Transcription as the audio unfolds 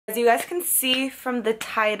As you guys can see from the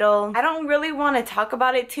title, I don't really want to talk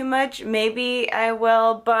about it too much. Maybe I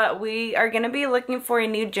will, but we are gonna be looking for a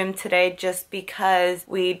new gym today just because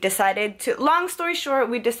we decided to, long story short,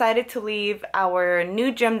 we decided to leave our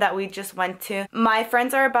new gym that we just went to. My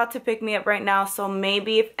friends are about to pick me up right now, so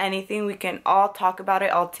maybe if anything we can all talk about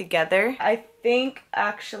it all together. I think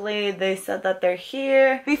actually they said that they're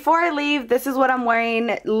here. Before I leave, this is what I'm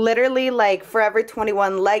wearing. Literally like Forever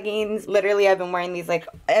 21 leggings. Literally I've been wearing these like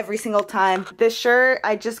every single time. This shirt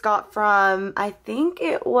I just got from, I think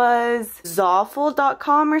it was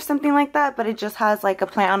Zawful.com or something like that, but it just has like a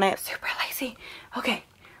plant on it. Super lazy. Okay,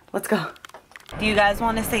 let's go. Do you guys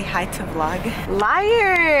want to say hi to vlog?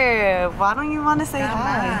 Liar! Why don't you want to say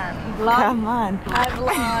hi? Vlog? Come on. Hi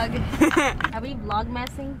vlog. Are we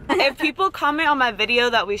vlogmessing? If people comment on my video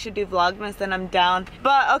that we should do vlogmas, then I'm down.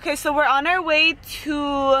 But okay, so we're on our way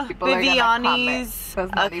to Viviani's.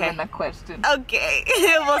 That's not even a question. Okay,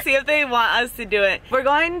 we'll see if they want us to do it. We're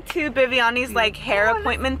going to Viviani's like hair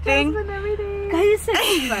appointment thing. Guys,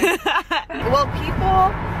 well,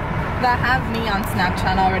 people that have me on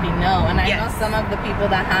Snapchat already know, and I know some of the people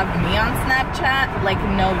that have me on Snapchat like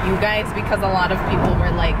know you guys, because a lot of people were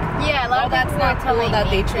like, yeah, a lot of that's not cool that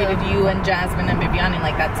they treated you and Jasmine and Viviani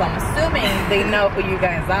like that, so I'm assuming they know who you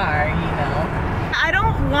guys are, you know. I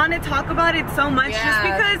don't want to talk about it so much just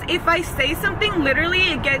because if I say something,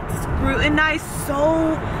 literally it gets scrutinized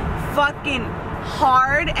so fucking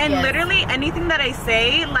hard, and literally anything that I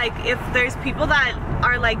say, like if there's people that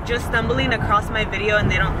are like just stumbling across my video and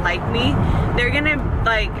they don't like me, they're gonna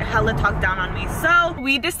like hella talk down on me. So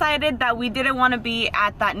we decided that we didn't want to be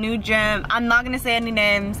at that new gym. I'm not gonna say any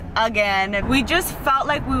names again. We just felt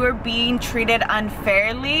like we were being treated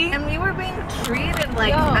unfairly, and we were being treated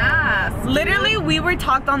like ass. Literally we were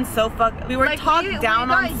talked on so we were like, talked down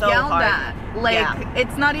on so hard at. Like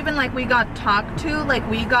it's not even like we got talked to, like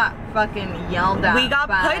we got fucking yelled at. We got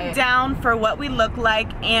put down for what we look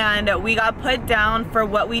like, and we got put down for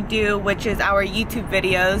what we do, which is our YouTube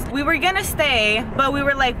videos. We were gonna stay, but we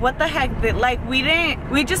were like, what the heck? Like we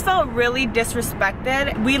just felt really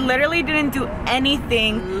disrespected. We literally didn't do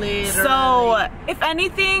anything. Literally. So if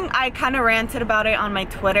anything, I kind of ranted about it on my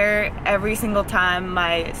Twitter every single time.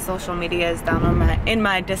 My social media is down on in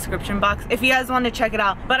my description box if you guys want to check it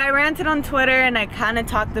out. But I ranted on Twitter and I kind of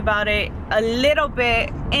talked about it a little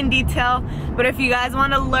bit in detail, but if you guys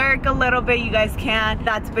want to lurk a little bit, you guys can.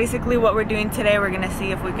 That's basically what we're doing today. We're gonna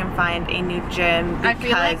see if we can find a new gym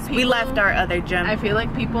because we left our other gym. I feel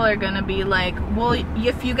like people are gonna be like, well,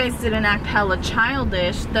 if you guys didn't act hella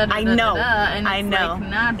childish, I know. And I know. Like,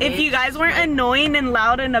 nah, if you guys weren't annoying and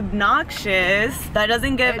loud and obnoxious, that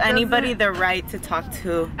doesn't give anybody the right to talk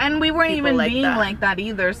to. And we weren't even being like that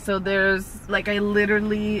either. So there's like, I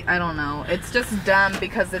don't know. It's just dumb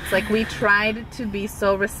because it's like we tried to be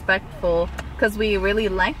so respectful because we really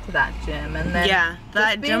liked that gym, and then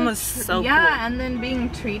that gym was so cool. And then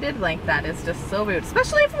being treated like that is just so weird,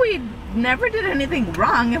 especially if we never did anything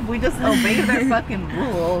wrong, if we just obeyed their fucking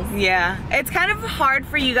rules. It's kind of hard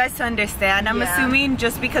for you guys to understand, I'm assuming,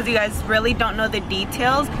 just because you guys really don't know the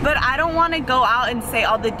details, but I don't want to go out and say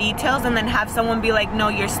all the details and then have someone be like, no,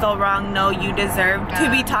 you're still wrong, no, you deserve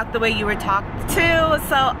to be talked the way you were talked to.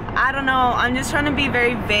 So I don't know, I'm just trying to be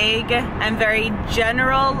very vague and very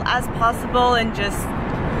general as possible, and just,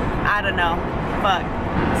 I don't know, fuck.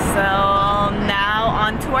 So now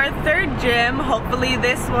on to our third gym. Hopefully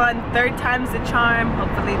this one, third time's the charm.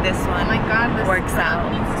 Hopefully this one this works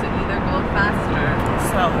out. Needs to either go faster.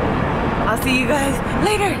 So I'll see you guys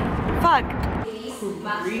later. Fuck.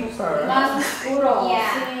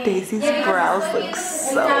 Daisy's brows look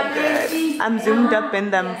so good. I'm zoomed up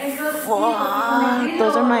in them. Fuck.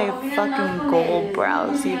 Those are my fucking gold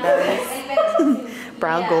brows, you guys.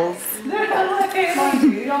 Brow goals. Are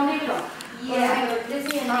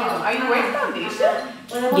you wearing foundation?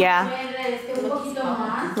 Yeah.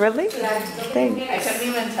 Really? Thanks. I couldn't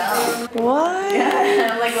even tell. What?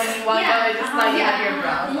 Like when you walked out, I just thought you had your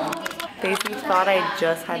brows on. Daisy thought I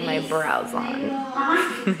just had my brows on.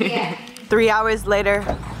 3 hours later,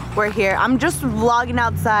 we're here. I'm just vlogging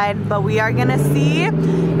outside, but we are gonna see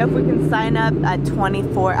if we can sign up at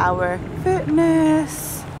 24-hour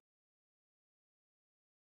fitness.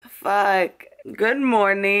 Fuck. Good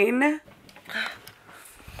morning.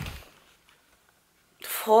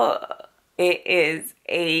 It is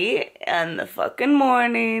 8 in the fucking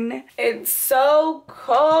morning. It's so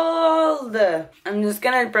cold. I'm just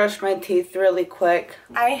gonna brush my teeth really quick.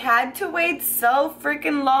 I had to wait so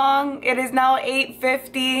freaking long. It is now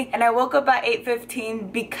 8:50 and I woke up at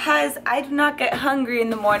 8:15 because I do not get hungry in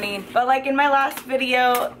the morning. But like in my last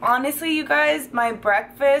video, honestly you guys, my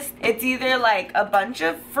breakfast, it's either like a bunch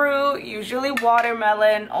of fruit, usually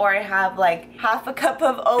watermelon, or I have like half a cup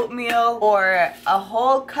of oatmeal or a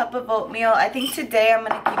whole cup of oatmeal. I think today I'm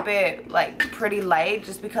gonna keep it like pretty light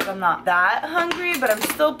just because I'm not that hungry, but I'm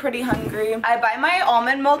still pretty hungry. I buy my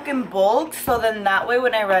almond milk in bulk, so then that way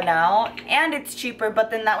when I run out, and it's cheaper, but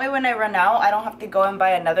then that way when I run out I don't have to go and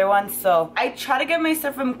buy another one. So I try to get my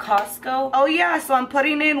stuff from Costco. Oh yeah, so I'm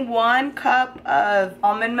putting in 1 cup of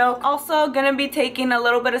almond milk. Also gonna be taking a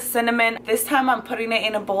little bit of cinnamon. This time I'm putting it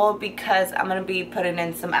in a bowl because I'm gonna be putting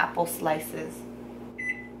in some apple slices.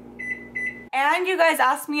 And you guys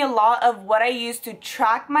asked me a lot of what I use to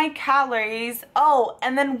track my calories. Oh,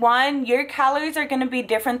 and then your calories are gonna be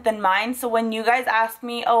different than mine. So when you guys ask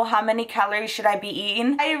me, oh, how many calories should I be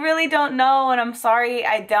eating? I really don't know, and I'm sorry,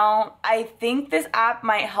 I don't. I think this app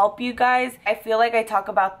might help you guys. I feel like I talk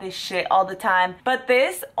about this shit all the time, but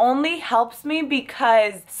this only helps me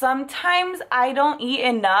because sometimes I don't eat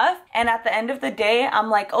enough, and at the end of the day, I'm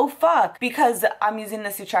like, oh fuck, because I'm using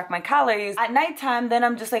this to track my calories. At nighttime, then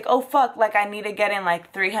I'm just like, oh fuck, like I need to get in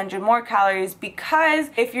like 300 more calories, because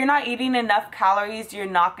if you're not eating enough calories, you're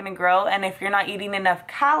not gonna grow, and if you're not eating enough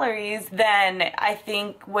calories, then I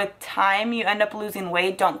think with time you end up losing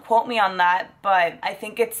weight. Don't quote me on that, but I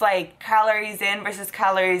think it's like calories in versus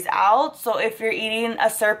calories out. So if you're eating a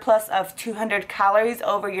surplus of 200 calories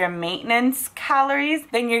over your maintenance calories,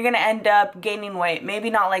 then you're gonna end up gaining weight. Maybe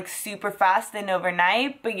not like super fast and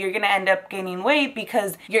overnight, but you're gonna end up gaining weight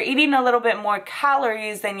because you're eating a little bit more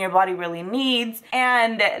calories than your body really needs.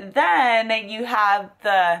 And then you have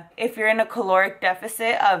if you're in a caloric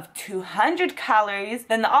deficit of 200 calories,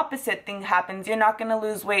 then the opposite thing happens. You're not gonna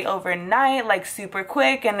lose weight overnight like super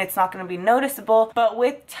quick, and it's not gonna be noticeable, but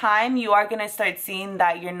with time you are gonna start seeing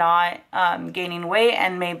that you're not gaining weight,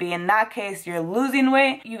 and maybe in that case you're losing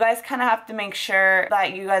weight. You guys kind of have to make sure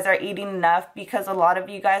that you guys are eating enough, because a lot of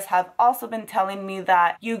you guys have also been telling me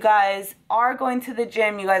that you guys are going to the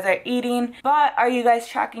gym, you guys are eating, but are you guys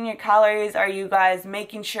tracking your calories? Are you guys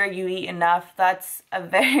making sure you eat enough? That's a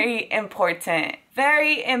very important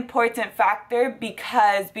factor,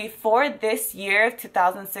 because before this year of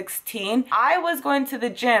 2016 I was going to the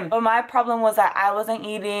gym, but my problem was that I wasn't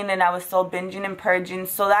eating and I was still binging and purging,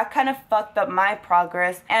 so that kind of fucked up my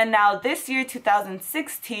progress. And now this year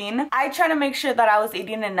 2016 I try to make sure that I was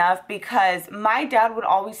eating enough, because my dad would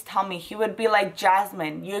always tell me, he would be like,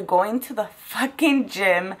 Jasmine, you're going to the fucking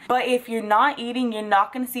gym, but if you're not eating, you're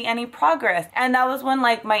not gonna see any progress. And that was when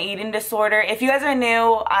like my eating disorder, if you guys are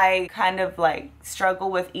new, I kind of like struggle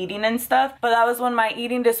with eating and stuff, but that was when my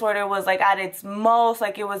eating disorder was like at its most.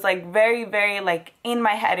 Like it was like very like in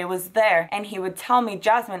my head, it was there. And he would tell me,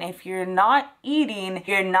 Jasmine, if you're not eating,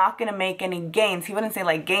 you're not gonna make any gains. He wouldn't say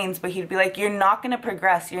like gains, but he'd be like, you're not gonna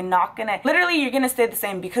progress, you're not gonna, literally you're gonna stay the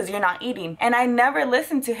same because you're not eating. And I never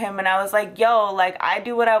listened to him, and I was like, yo, like I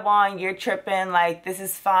do what I want, you're tripping, like this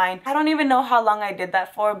is fine. I don't even know how long I did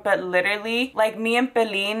that for, but literally like me and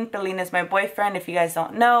Pelin is my boyfriend if you guys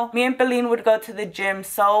don't know, me and Pelin would go to the gym,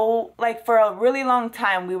 so like for a really long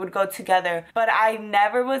time we would go together, but I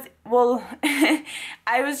never was, well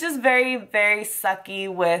I was just very sucky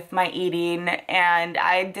with my eating, and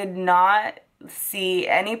I did not see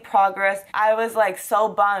any progress. I was like so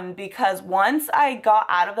bummed, because once I got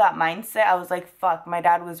out of that mindset, I was like, fuck, my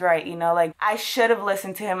dad was right, you know, like I should have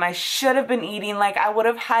listened to him, I should have been eating, like I would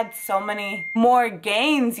have had so many more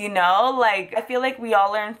gains, you know. Like I feel like we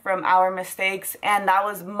all learn from our mistakes, and that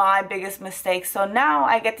was my biggest mistake. So now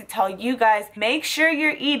I get to tell you guys, make sure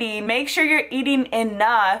you're eating, make sure you're eating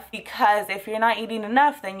enough, because if you're not eating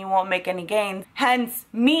enough, then you won't make any gains. Hence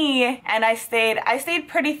me, and I stayed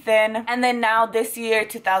pretty thin. And then now this year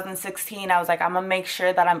 2016 I was like, I'm gonna make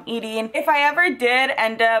sure that I'm eating. If I ever did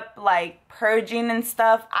end up like purging and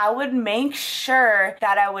stuff, I would make sure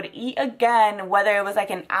that I would eat again, whether it was like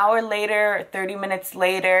an hour later or 30 minutes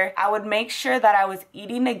later. I would make sure that I was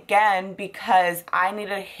eating again, because I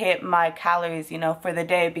needed to hit my calories, you know, for the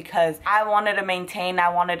day, because I wanted to maintain, I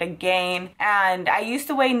wanted to gain. And I used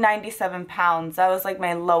to weigh 97 pounds. That was like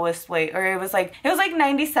my lowest weight, or it was like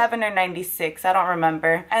 97 or 96, I don't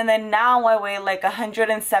remember. And then now I weigh like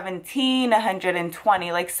 117,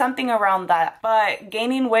 120, like something around that. But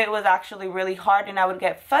gaining weight was actually actually really hard, and I would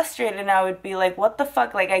get frustrated and I would be like, what the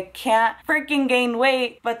fuck, like I can't freaking gain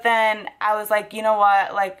weight. But then I was like, you know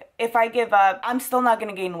what, like if I give up, I'm still not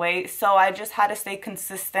gonna gain weight. So I just had to stay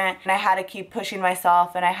consistent, and I had to keep pushing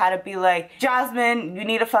myself, and I had to be like, Jasmine, you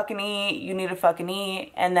need to fucking eat, you need to fucking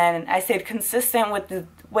eat. And then I stayed consistent with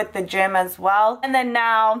the gym as well. And then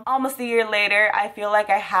now, almost a year later, I feel like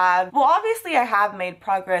I have, well, obviously I have made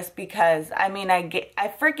progress, because I mean,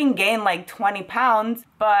 I freaking gained like 20 pounds.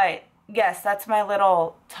 But yes, that's my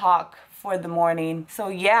little talk for the morning. So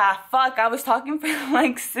yeah, fuck, I was talking for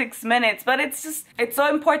like 6 minutes, but it's so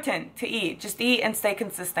important to eat. Just eat and stay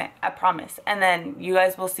consistent, I promise. And then you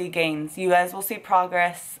guys will see gains. You guys will see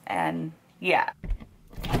progress, and yeah.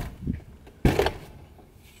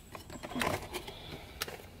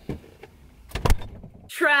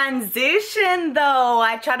 Transition though.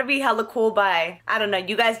 I try to be hella cool by, I don't know,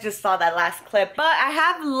 you guys just saw that last clip. But I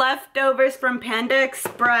have leftovers from Panda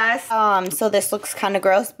Express. So this looks kind of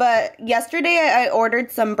gross, but yesterday I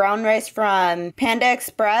ordered some brown rice from Panda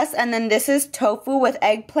Express, and then this is tofu with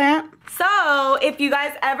eggplant. So if you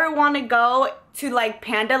guys ever want to go to like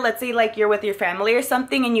Panda, let's say like you're with your family or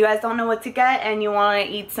something and you guys don't know what to get and you want to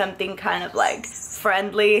eat something kind of like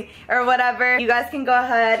friendly or whatever, you guys can go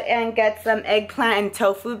ahead and get some eggplant and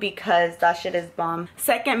tofu, because that shit is bomb.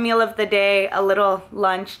 Second meal of the day, a little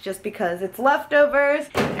lunch, just because it's leftovers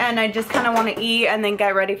and I just kind of want to eat and then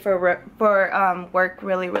get ready for work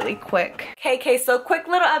really quick. Okay, so quick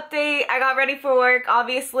little update. I got ready for work,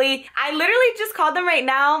 obviously. I literally just called them right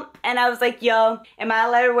now and I was like, yo, am I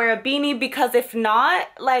allowed to wear a beanie? Because if not,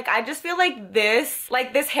 like, I just feel like this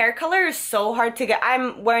hair color is so hard to get.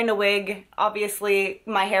 I'm wearing a wig, obviously.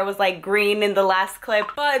 My hair was like green in the last clip.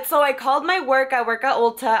 But so I called my work. I work at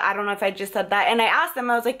Ulta. I don't know if I just said that. And I asked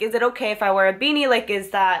them, I was like, is it okay if I wear a beanie? Like, is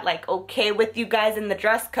that like okay with you guys in the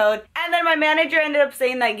dress code? And then my manager ended up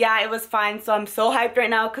saying that, yeah, it was fine. So I'm so hyped right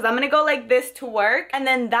now, because I'm gonna go like this to work. And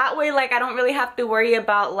then that way, like, I don't really have to worry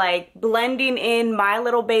about like blending in my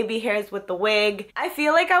little baby hairs with the wig. I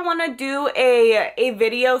feel like I want to do a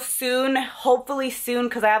video soon, hopefully soon,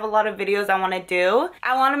 because I have a lot of videos I want to do.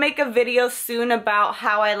 I want to make a video soon about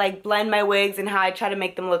how I like blend my wigs and how I try to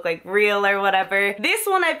make them look like real or whatever. This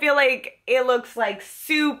one, I feel like it looks like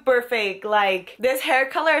super fake. Like, this hair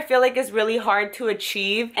color I feel like is really hard to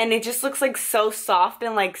achieve, and it just looks like so soft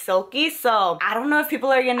and like silky. So I don't know if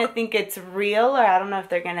people are gonna think it's real, or I don't know if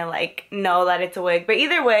they're gonna like know that it's a wig, but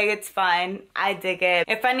either way, it's fine. I dig it.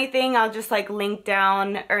 If anything, I'll just like link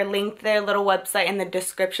down or link their little website in the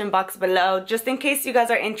description box below, just in case you guys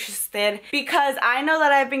are interested, because I know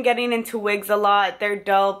that I've been getting into wigs a lot. They're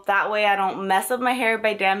dope. That way I don't mess up my hair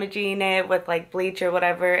by damaging it with like bleach or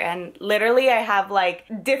whatever. And literally I have like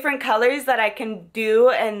different colors that I can do,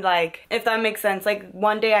 and like, if that makes sense, like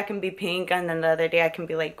one day I can be pink and then the other day I can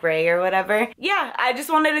be like gray or whatever. Yeah, I just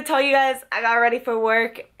wanted to tell you guys I got ready for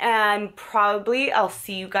work, and probably I'll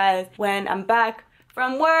see you guys when I'm back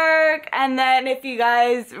from work. And then if you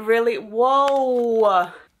guys really, whoa,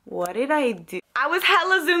 what did I do? I was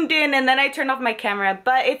hella zoomed in and then I turned off my camera.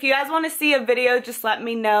 But if you guys want to see a video, just let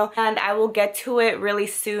me know and I will get to it really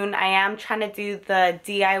soon. I am trying to do the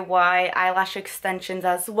DIY eyelash extensions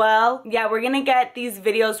as well. Yeah, we're gonna get these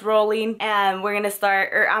videos rolling, and we're gonna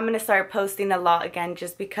start, or I'm gonna start posting a lot again,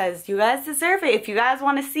 just because you guys deserve it. If you guys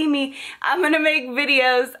want to see me, I'm gonna make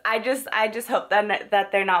videos. I just hope that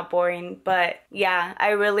they're not boring. But yeah,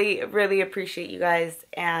 I really appreciate you guys,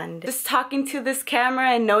 and just talking to this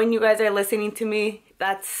camera and knowing you guys are listening to me,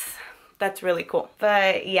 that's really cool.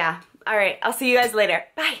 But yeah, all right, I'll see you guys later.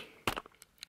 Bye.